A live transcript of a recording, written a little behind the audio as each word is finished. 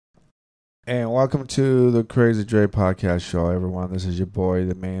And welcome to the Crazy Dre podcast show, everyone. This is your boy,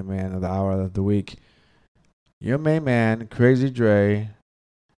 the main man of the hour of the week. Your main man, Crazy Dre,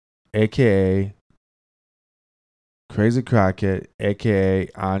 aka Crazy Crockett, aka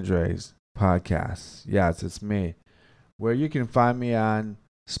Andre's podcast. Yes, it's me. Where you can find me on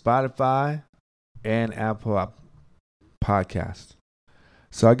Spotify and Apple Podcast.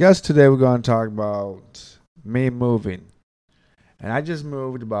 So I guess today we're going to talk about me moving. And I just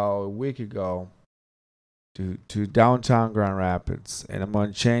moved about a week ago to downtown Grand Rapids, and I'm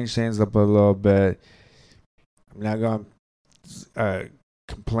gonna change things up a little bit. I'm not gonna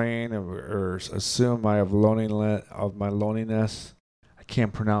complain or assume I have my loneliness. I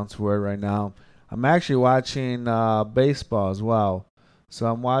can't pronounce the word right now. I'm actually watching baseball as well, so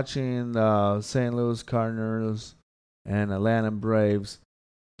I'm watching St. Louis Cardinals and Atlanta Braves,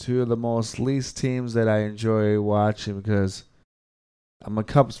 two of the most least teams that I enjoy watching because I'm a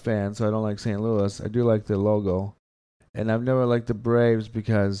Cubs fan, so I don't like St. Louis. I do like the logo, and I've never liked the Braves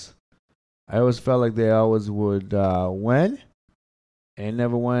because I always felt like they always would win and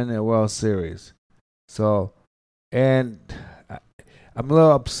never win a World Series. So, and I, I'm a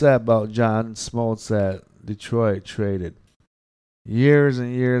little upset about John Smoltz that Detroit traded years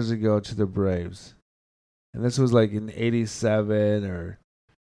and years ago to the Braves, and this was like in '87 or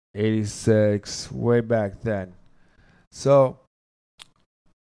 '86, way back then. So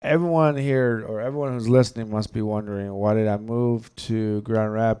everyone here or everyone who's listening must be wondering, why did I move to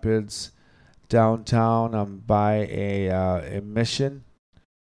Grand Rapids downtown? I'm by a mission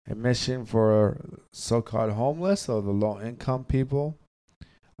for so-called homeless or the low-income people.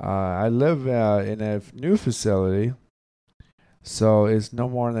 I live in a new facility, so it's no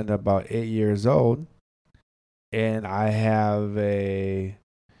more than about 8 years old, and I have a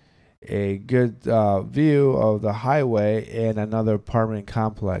good view of the highway and another apartment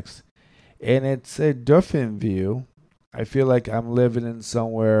complex. And it's a different view. I feel like I'm living in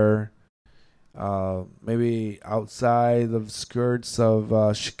somewhere maybe outside the skirts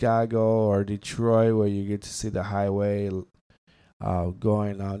of Chicago or Detroit, where you get to see the highway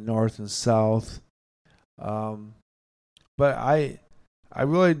going north and south. Um, but I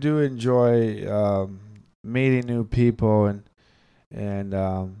really do enjoy meeting new people, and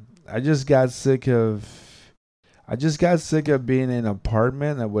I just got sick of being in an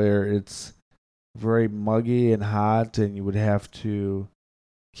apartment where it's very muggy and hot, and you would have to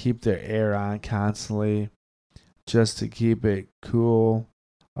keep the air on constantly just to keep it cool.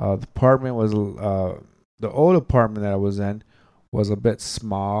 The old apartment that I was in was a bit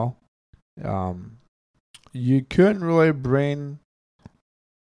small. Um, you couldn't really bring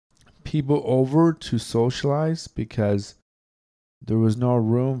people over to socialize because there was no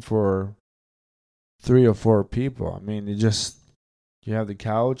room for three or four people. I mean, you have the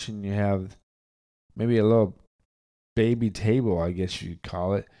couch and you have maybe a little baby table, I guess you'd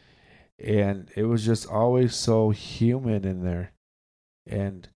call it, and it was just always so humid in there.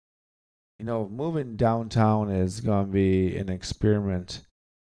 And moving downtown is going to be an experiment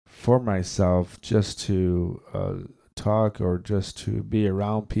for myself, just to talk or just to be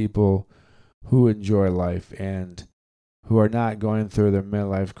around people who enjoy life and who are not going through their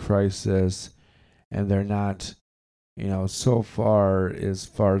midlife crisis, and they're not, so far as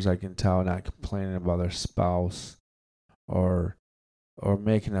I can tell, not complaining about their spouse or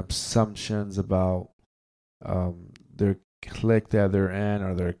making assumptions about their clique that they're in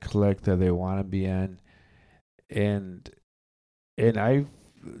or their clique that they want to be in. And and I,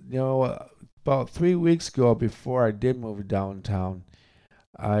 about 3 weeks ago, before I did move downtown,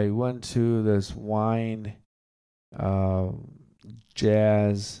 I went to this wine, uh,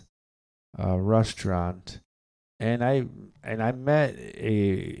 jazz restaurant, and I met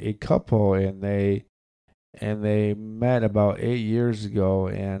a couple, and they met about 8 years ago,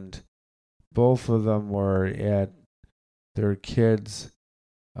 and both of them were at their kids'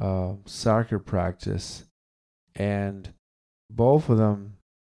 soccer practice, and both of them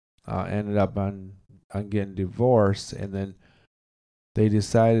ended up on getting divorced, and then they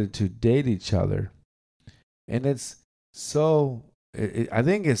decided to date each other. And I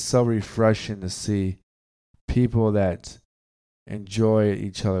think it's so refreshing to see people that enjoy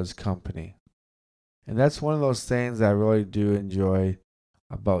each other's company. And that's one of those things I really do enjoy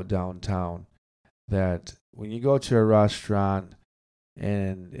about downtown. That when you go to a restaurant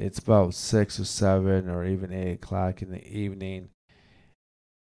and it's about 6 or 7 or even 8 o'clock in the evening,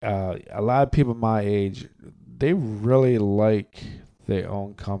 a lot of people my age, they really like their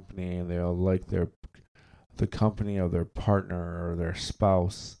own company, and they'll like the company of their partner or their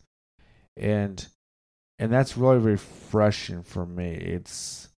spouse, and that's really refreshing for me.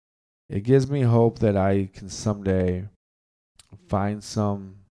 it gives me hope that I can someday find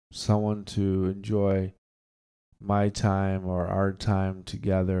someone to enjoy my time or our time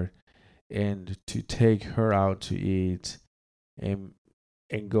together, and to take her out to eat, and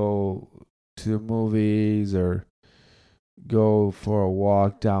go to the movies, or go for a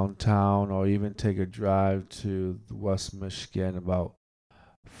walk downtown, or even take a drive to West Michigan, about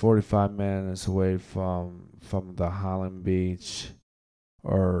 45 minutes away from the Highland Beach.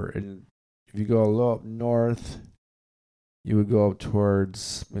 If you go a little up north, you would go up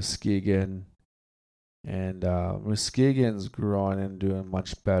towards Muskegon, and Muskegon's growing and doing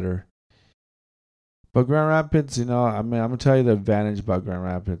much better. But Grand Rapids, I'm gonna tell you the advantage about Grand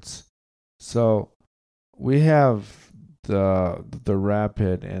Rapids. So we have the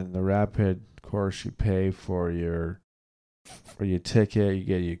Rapid, and the Rapid, of course, you pay for your ticket, you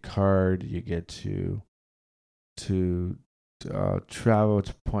get your card, you get to travel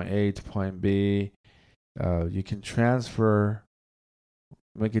to point A to point B. You can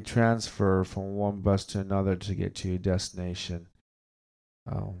make a transfer from one bus to another to get to your destination.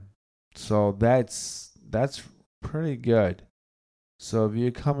 So that's pretty good. So if you're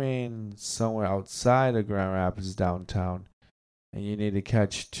coming somewhere outside of Grand Rapids downtown, and you need to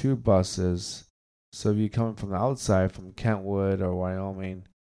catch two buses, so if you're coming from the outside, from Kentwood or Wyoming,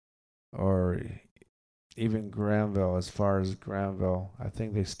 or even Granville, as far as Granville, I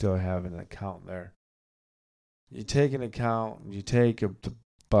think they still have an account there. You take a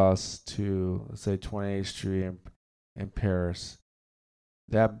bus to, let's say, 28th Street in Paris.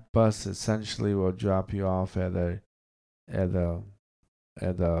 That bus essentially will drop you off at the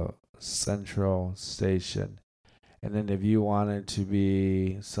central station. And then if you wanted to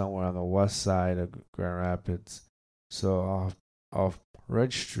be somewhere on the west side of Grand Rapids, so off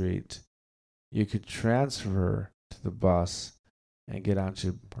Ridge Street, you could transfer to the bus and get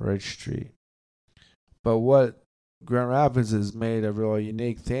onto Ridge Street. But what Grand Rapids has made a really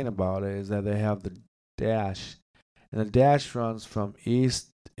unique thing about it is that they have the Dash. And the Dash runs from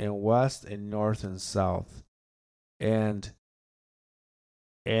east and west and north and south. And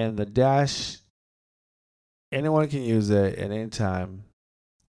the Dash, anyone can use it at any time,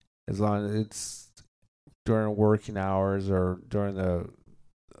 as long as it's during working hours or during the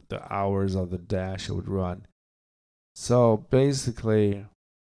hours of the Dash it would run. So basically,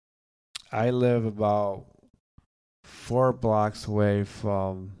 I live about 4 blocks away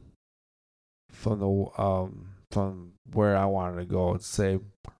from where I wanted to go. Let's say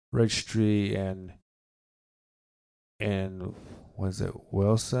Ridge Street and was it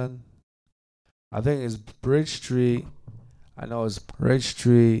Wilson? I think it's Bridge Street. I know it's Ridge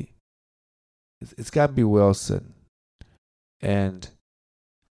Street. It's got to be Wilson. And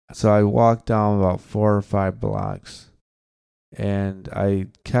so I walk down about 4 or 5 blocks, and I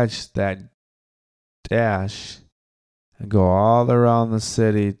catch that Dash and go all around the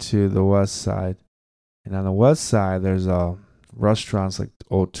city to the west side. And on the west side, there's restaurants like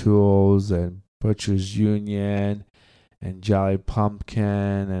O'Toole's and Butcher's Union and Jolly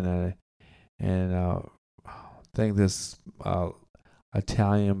Pumpkin, and I think this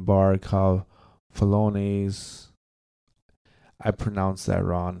Italian bar called Filoni's. I pronounced that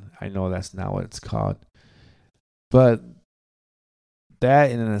wrong. I know that's not what it's called. But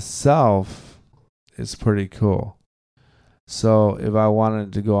that in itself is pretty cool. So if I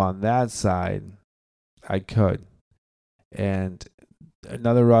wanted to go on that side, I could. And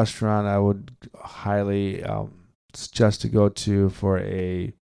another restaurant I would highly suggest to go to for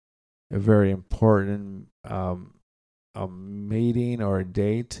a very important meeting or a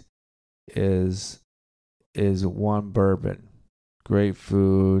date is One Bourbon. Great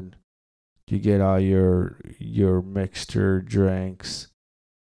food. You get all your mixture drinks,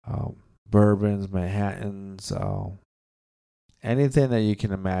 bourbons, Manhattans, anything that you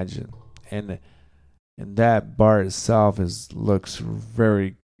can imagine. And that bar itself looks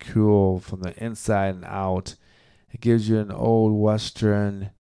very cool from the inside and out. It gives you an old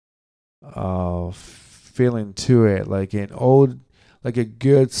Western feeling to it, like a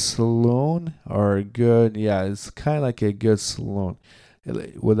good saloon, or it's kind of like a good saloon,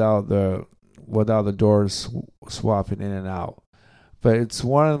 without the doors swapping in and out. But it's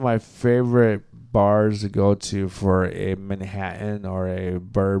one of my favorite bars to go to for a Manhattan or a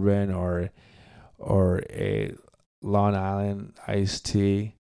bourbon or a Long Island iced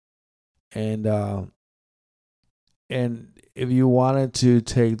tea. And if you wanted to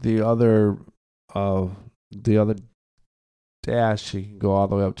take the other Dash, you can go all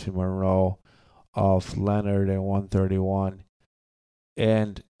the way up to Monroe off Leonard and 131.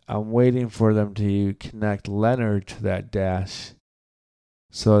 And I'm waiting for them to connect Leonard to that Dash.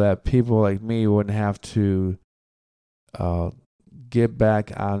 so that people like me wouldn't have to get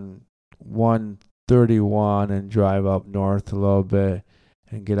back on 131 and drive up north a little bit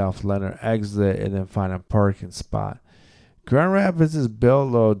and get off Leonard exit and then find a parking spot. Grand Rapids is built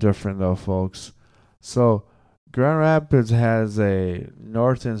a little different though, folks. So Grand Rapids has a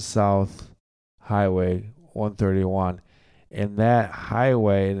north and south highway 131, and that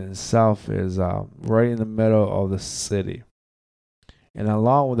highway in itself is right in the middle of the city. And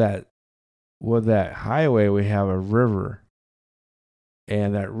along with that highway, we have a river,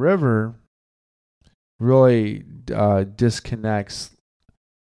 and that river really disconnects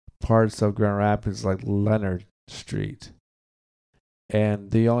parts of Grand Rapids like Leonard Street.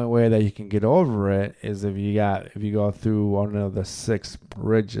 And the only way that you can get over it is if you go through one of the 6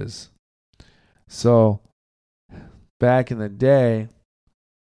 bridges. So back in the day,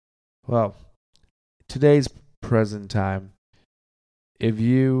 well, today's present time, if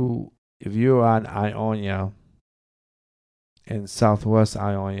you're on Ionia in Southwest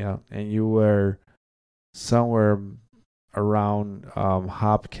Ionia and you were somewhere around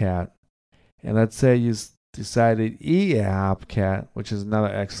Hopcat, and let's say you decided to eat at Hopcat, which is another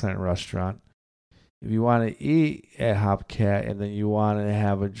excellent restaurant. If you want to eat at Hopcat and then you want to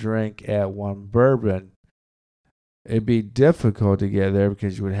have a drink at One Bourbon, it'd be difficult to get there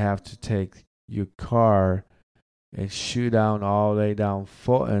because you would have to take your car and shoot down all the way down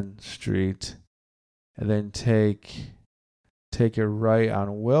Fulton Street and then take a right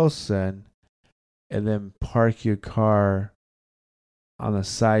on Wilson and then park your car on the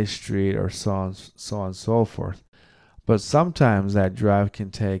side street or so on and so forth. But sometimes that drive can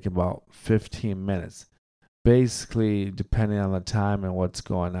take about 15 minutes, basically depending on the time and what's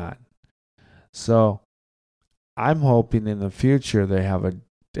going on. So I'm hoping in the future they have a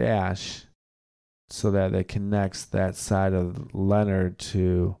dash so that it connects that side of Leonard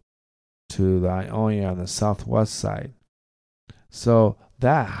to the Ionia on the southwest side. So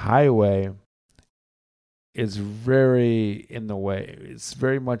that highway is very in the way. It's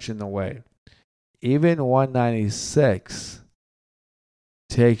very much in the way. Even 196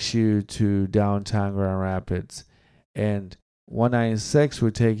 takes you to downtown Grand Rapids, and 196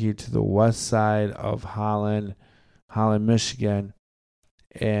 would take you to the west side of Holland, Michigan,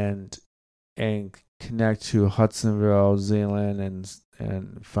 and connect to Hudsonville, Zeeland,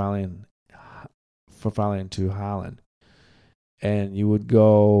 and finally to Holland. And you would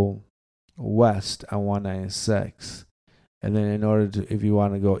go west on 196, and then in order to, if you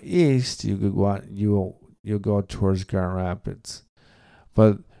want to go east, you'll go towards Grand Rapids.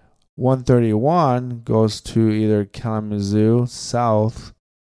 But 131 goes to either Kalamazoo south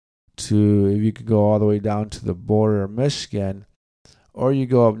to, if you could go all the way down to the border of Michigan, or you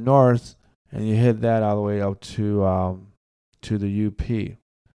go up north and you hit that all the way up to the UP.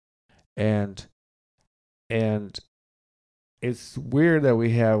 And it's weird that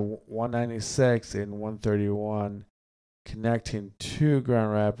we have 196 and 131 connecting to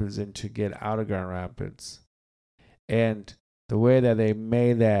Grand Rapids and to get out of Grand Rapids. And the way that they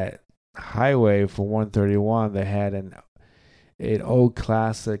made that highway for 131, they had an old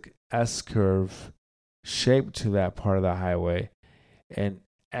classic S-curve shape to that part of the highway. And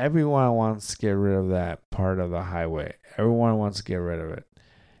everyone wants to get rid of that part of the highway. Everyone wants to get rid of it.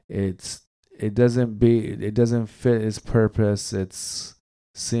 It doesn't fit its purpose. It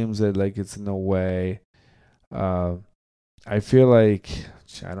seems that like it's in the way. I feel like,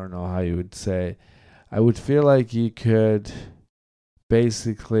 I don't know how you would say, I would feel like you could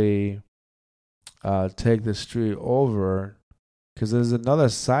basically take the street over, because there's another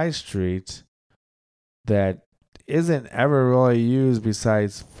side street that isn't ever really used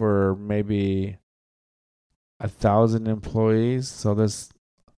besides for maybe 1,000 employees. So this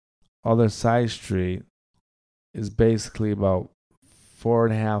other side street is basically about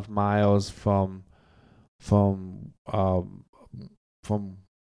 4.5 miles from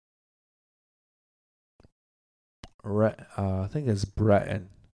I think it's Breton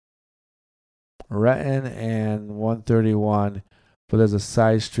and 131, but there's a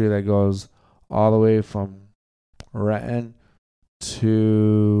side street that goes all the way from Breton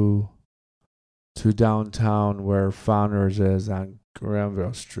to downtown where Founders is on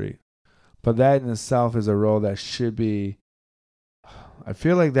Granville Street. But that in itself is a road that should be, I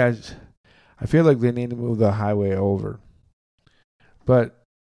feel like they need to move the highway over. But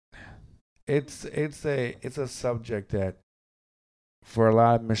it's a subject that for a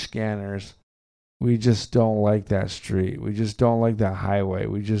lot of Michiganders, we just don't like that street. We just don't like that highway.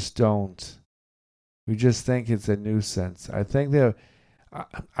 We just don't. We just think it's a nuisance. I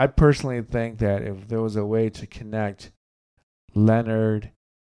personally think that if there was a way to connect Leonard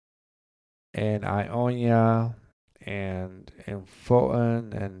and Ionia and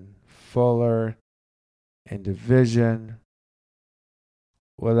Fulton and Fuller and Division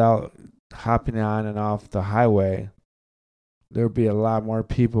without hopping on and off the highway, there would be a lot more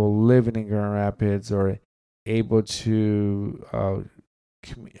people living in Grand Rapids or able to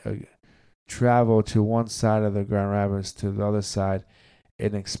travel to one side of the Grand Rapids to the other side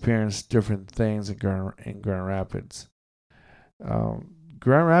and experience different things in Grand Rapids.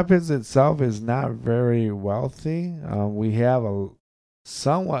 Grand Rapids itself is not very wealthy. We have a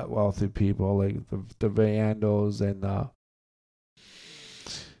somewhat wealthy people like the Vandos and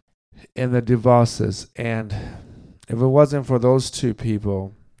the DeVosses. And if it wasn't for those two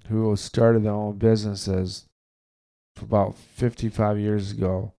people who started their own businesses for about 55 years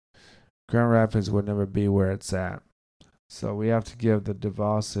ago, Grand Rapids would never be where it's at. So we have to give the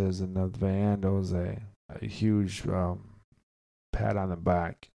DeVosses and the Vandos a huge pat on the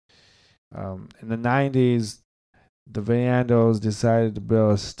back. In the 90s, the Vandos decided to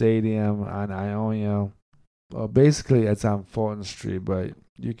build a stadium on Ionia. Well, basically, it's on Fulton Street, but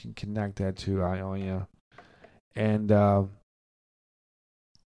you can connect that to Ionia. And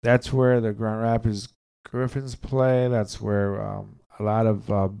that's where the Grand Rapids Griffins play. That's where a lot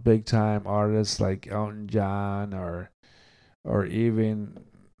of big-time artists like Elton John or even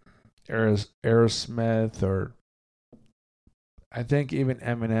Aerosmith, or I think even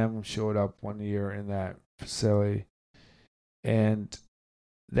Eminem showed up one year in that facility. And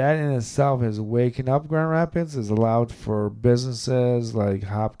that in itself has waken up Grand Rapids, has allowed for businesses like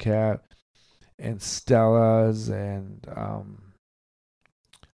Hopcat and Stella's and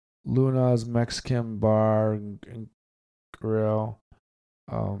Luna's Mexican Bar and Grill.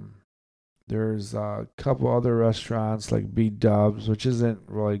 There's a couple other restaurants like B Dubs, which isn't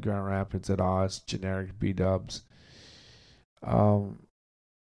really Grand Rapids at all. It's generic B Dubs.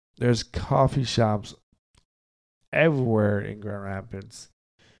 There's coffee shops everywhere in Grand Rapids.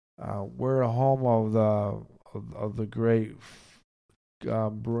 We're a home of the great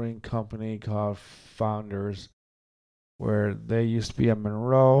brewing company called Founders, where they used to be in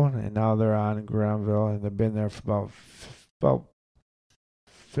Monroe and now they're on in Granville, and they've been there for about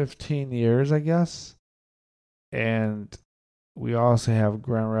 15 years, I guess. And we also have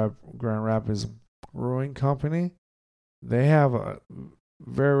Grand Rapids Brewing Company. They have a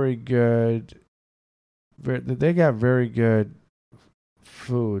very good. They got very good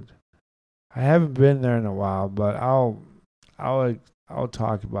food. I haven't been there in a while, but I'll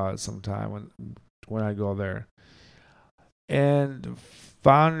talk about it sometime when I go there. And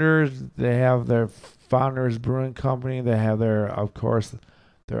Founders, they have their Founders Brewing Company. They have their, of course,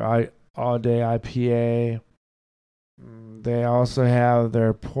 their all day IPA. They also have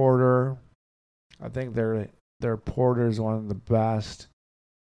their porter. I think their porter is one of the best.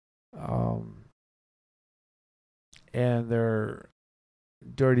 And their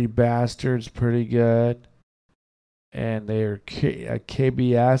Dirty Bastards pretty good. And their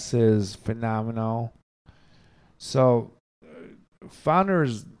KBS is phenomenal. So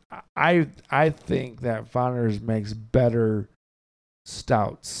Founders, I think that Founders makes better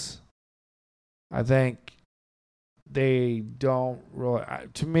stouts. I think they don't really.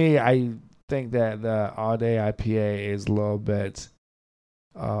 To me, I think that the all day IPA is a little bit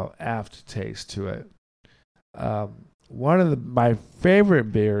aftertaste to it. One of my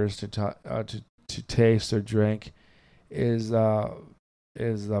favorite beers to taste or drink is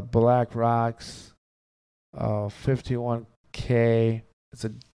Black Rocks 51K. It's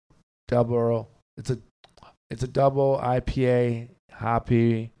a double IPA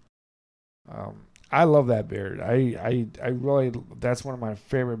hoppy. I love that beer. I really, that's one of my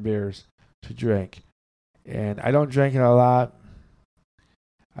favorite beers to drink, and I don't drink it a lot.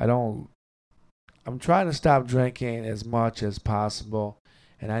 I'm trying to stop drinking as much as possible,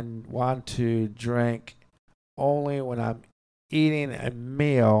 and I want to drink only when I'm eating a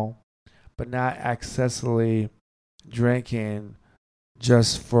meal, but not excessively drinking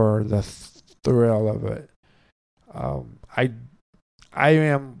just for the thrill of it. I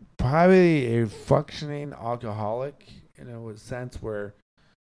am probably a functioning alcoholic in a sense where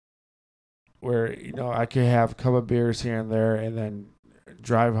I could have a couple of beers here and there and then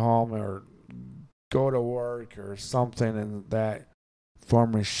drive home or go to work or something in that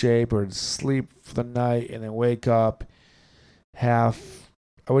form of shape, or sleep for the night and then wake up I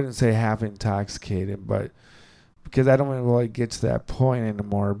wouldn't say half intoxicated, but because I don't really get to that point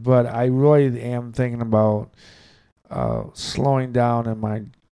anymore. But I really am thinking about slowing down in my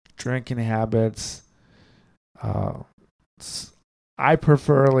drinking habits. I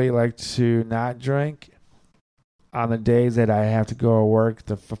preferably like to not drink on the days that I have to go to work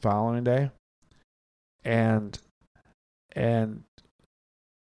the following day. and and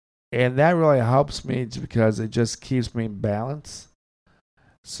and that really helps me because it just keeps me balanced.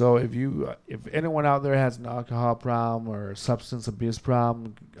 So if anyone out there has an alcohol problem or a substance abuse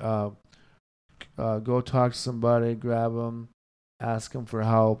problem, go talk to somebody, grab them, ask them for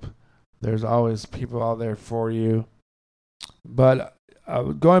help. There's always people out there for you. But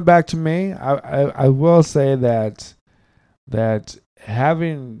going back to me, I will say that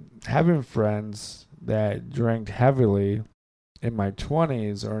having friends that drank heavily in my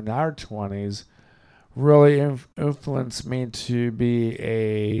 20s or in our 20s really influenced me to be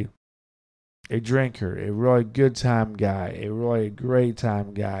a drinker, a really good time guy, a really great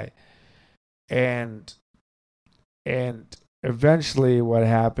time guy. And and eventually what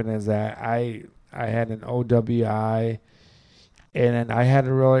happened is that I had an OWI, and then I had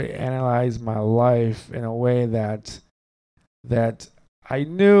to really analyze my life in a way that I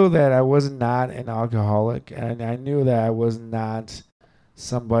knew that I was not an alcoholic, and I knew that I was not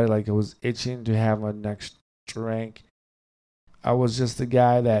somebody like I was itching to have a next drink. I was just the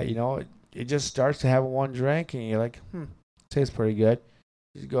guy that, it just starts to have one drink and you're like, tastes pretty good.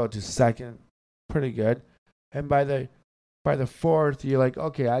 You go to second, pretty good. And by the fourth, you're like,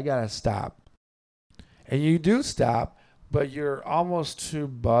 okay, I gotta stop. And you do stop, but you're almost too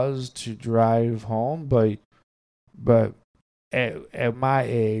buzzed to drive home. But at my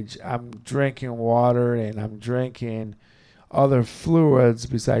age, I'm drinking water and I'm drinking other fluids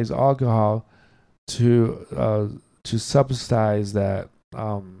besides alcohol to subsidize that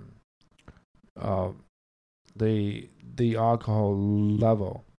uh, the alcohol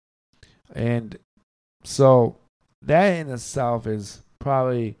level. And so that in itself is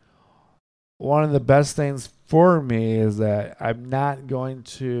probably one of the best things for me, is that I'm not going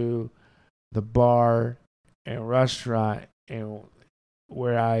to the bar and restaurant and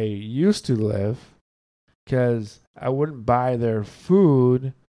where I used to live, because I wouldn't buy their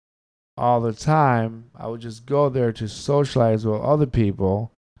food all the time. I would just go there to socialize with other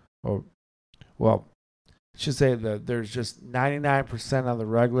people. Or, well, I should say that there's just 99% of the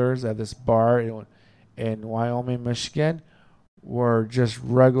regulars at this bar in Wyoming, Michigan, were just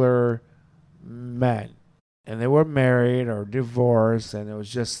regular men. And they were married or divorced, and it was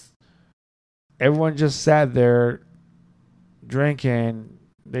just, everyone just sat there drinking.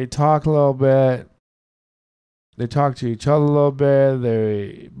 They talk a little bit. They talk to each other a little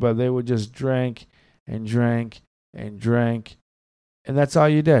bit. But they would just drink and drink and drink, and that's all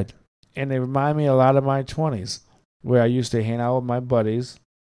you did. And they remind me a lot of my 20s, where I used to hang out with my buddies,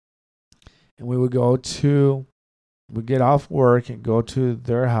 and we'd get off work and go to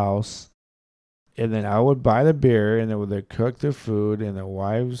their house, and then I would buy the beer, and they'd cook the food, and their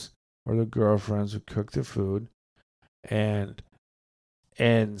wives or their girlfriends would cook the food, and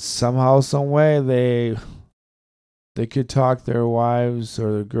somehow, some way, they could talk their wives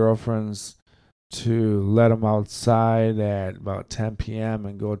or their girlfriends to let them outside at about 10 p.m.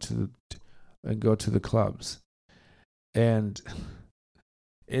 and go to the clubs. And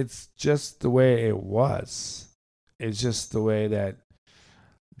it's just the way it was. It's just the way that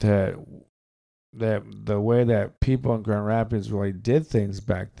the way that people in Grand Rapids really did things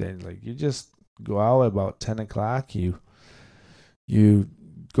back then. Like, you just go out at about 10 o'clock, you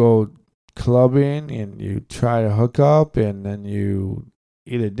go clubbing and you try to hook up, and then you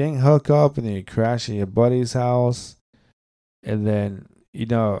either didn't hook up and then you crash at your buddy's house, and then,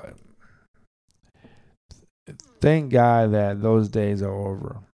 thank God that those days are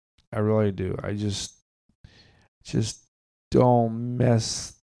over. I really do. I just don't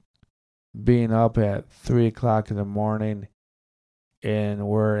miss being up at 3 o'clock in the morning, and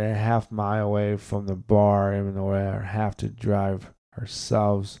we're a half mile away from the bar, even though we have to drive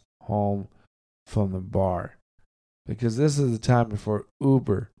ourselves home from the bar, because this is the time before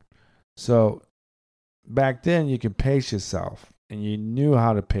Uber. So back then you could pace yourself, and you knew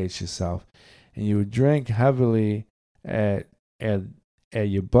how to pace yourself, and you would drink heavily at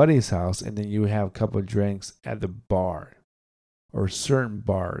your buddy's house, and then you would have a couple of drinks at the bar or certain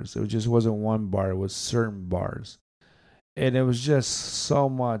bars. It just wasn't one bar, it was certain bars. And it was just so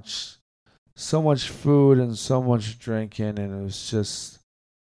much food and so much drinking, and it was just.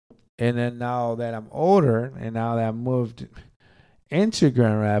 And then now that I'm older, and now that I moved into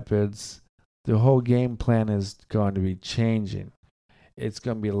Grand Rapids, the whole game plan is going to be changing. It's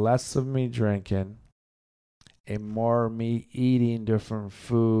going to be less of me drinking and more me eating different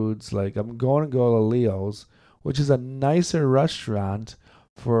foods. Like, I'm going to go to Leo's, which is a nicer restaurant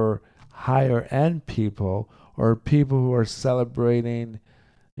for higher end people, or people who are celebrating,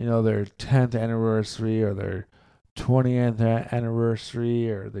 their 10th anniversary or their 20th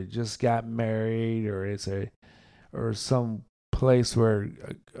anniversary, or they just got married, or some place where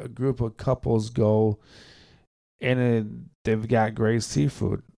a group of couples go, and they've got great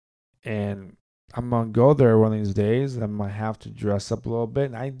seafood. And I'm gonna go there one of these days. I might have to dress up a little bit,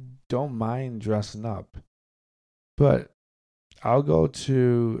 and I don't mind dressing up, but I'll go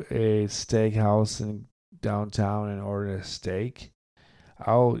to a steakhouse in downtown and order a steak.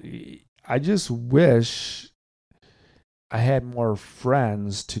 I'll. I just wish I had more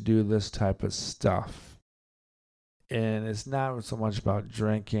friends to do this type of stuff. And it's not so much about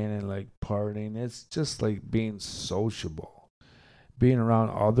drinking and like partying. It's just like being sociable, being around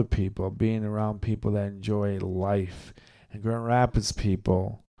other people, being around people that enjoy life. And Grand Rapids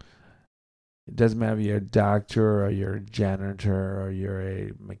people, it doesn't matter if you're a doctor or you're a janitor or you're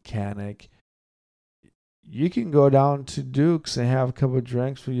a mechanic. You can go down to Duke's and have a couple of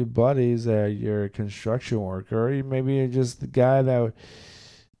drinks with your buddies. You're a construction worker, or maybe you're just the guy that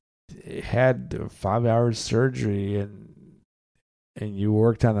had 5 hours surgery, and you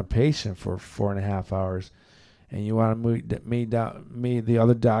worked on a patient for 4.5 hours, and you want to meet the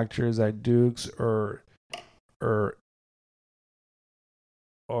other doctors at Duke's or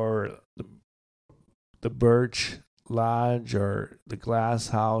the Birch Lodge or the Glass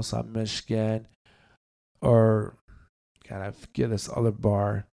House on Michigan, or God, I forget this other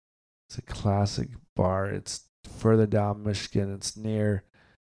bar. It's a classic bar. It's further down Michigan. It's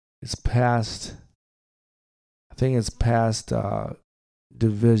past, I think it's past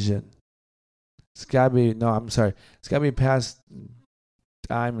Division. It's gotta be, no, I'm sorry. It's gotta be past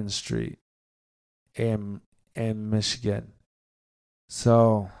Diamond Street in Michigan.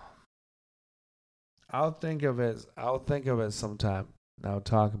 So I'll think of it sometime, and I'll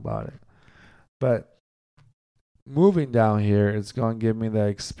talk about it. But moving down here, it's going to give me the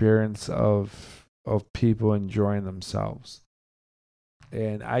experience of people enjoying themselves.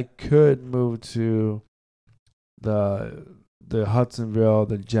 And I could move to the Hudsonville,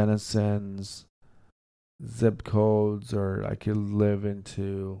 the Jennisons zip codes, or I could live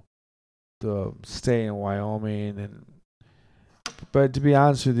into the stay in Wyoming. But to be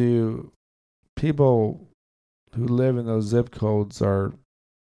honest with you, people who live in those zip codes are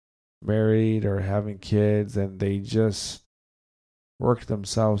married or having kids, and they just work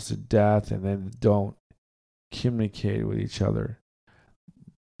themselves to death, and then don't communicate with each other.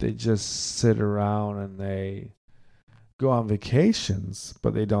 They just sit around and they go on vacations,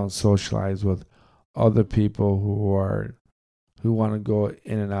 but they don't socialize with other people who want to go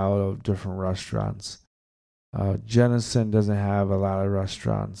in and out of different restaurants. Jenison doesn't have a lot of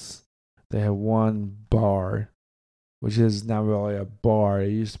restaurants. They have one bar, which is not really a bar. It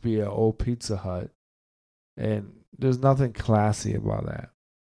used to be an old Pizza Hut. And there's nothing classy about that.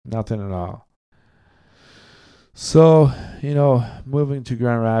 Nothing at all. So, moving to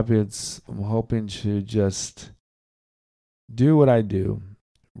Grand Rapids, I'm hoping to just do what I do.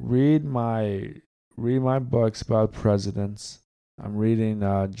 Read my books about presidents. I'm reading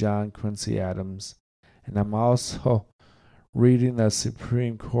John Quincy Adams. And I'm also reading the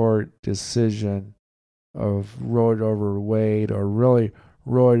Supreme Court decision of Roe over Wade, or really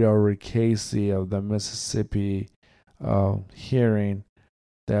Roe over Casey, of the Mississippi hearing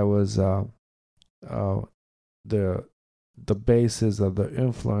that was the basis of the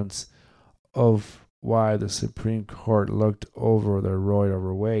influence of why the Supreme Court looked over the Roe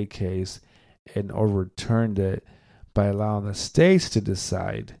over Wade case and overturned it by allowing the states to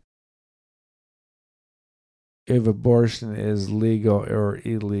decide if abortion is legal or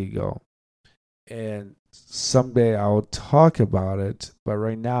illegal. And someday I'll talk about it, but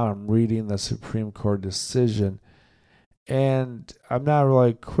right now I'm reading the Supreme Court decision. And I'm not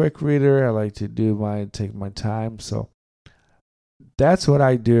really a quick reader. I like to take my time. So that's what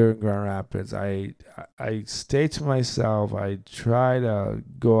I do in Grand Rapids. I stay to myself. I try to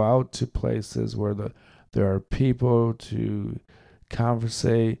go out to places where there are people to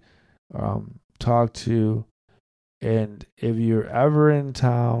conversate, talk to. And if you're ever in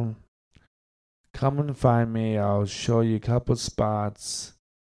town, come and find me. I'll show you a couple spots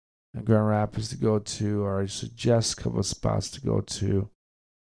in Grand Rapids to go to, or I suggest a couple of spots to go to.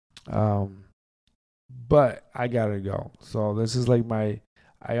 But I gotta go. So this is like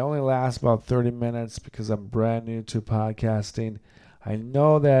I only last about 30 minutes because I'm brand new to podcasting. I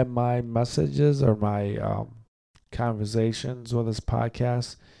know that my messages or my conversations with this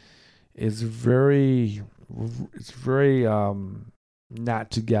podcast is very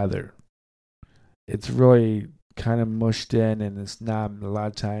not together. It's really kind of mushed in, and it's not, a lot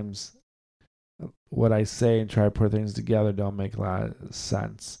of times what I say and try to put things together don't make a lot of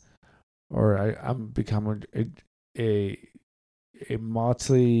sense. Or I'm becoming a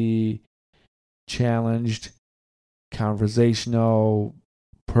multi-challenged conversational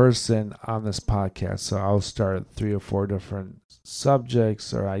person on this podcast. So I'll start 3 or 4 different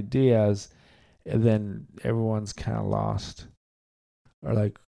subjects or ideas, and then everyone's kind of lost, or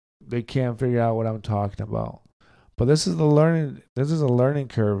like they can't figure out what I'm talking about. But this is a learning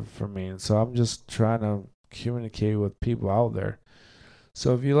curve for me, and so I'm just trying to communicate with people out there.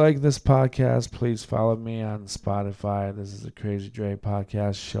 So if you like this podcast, please follow me on Spotify. This is the Crazy Dre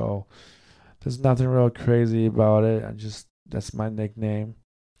podcast show. There's nothing real crazy about it. That's my nickname.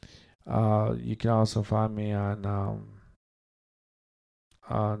 You can also find me on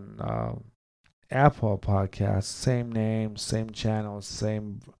Apple Podcasts. Same name, same channel,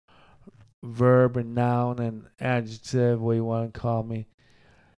 same verb and noun and adjective, what you want to call me.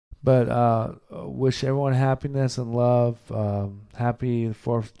 But wish everyone happiness and love. Happy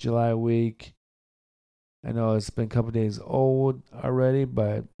 4th of July week. I know it's been a couple days old already,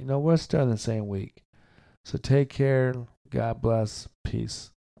 but we're still in the same week. So take care. God bless. Peace.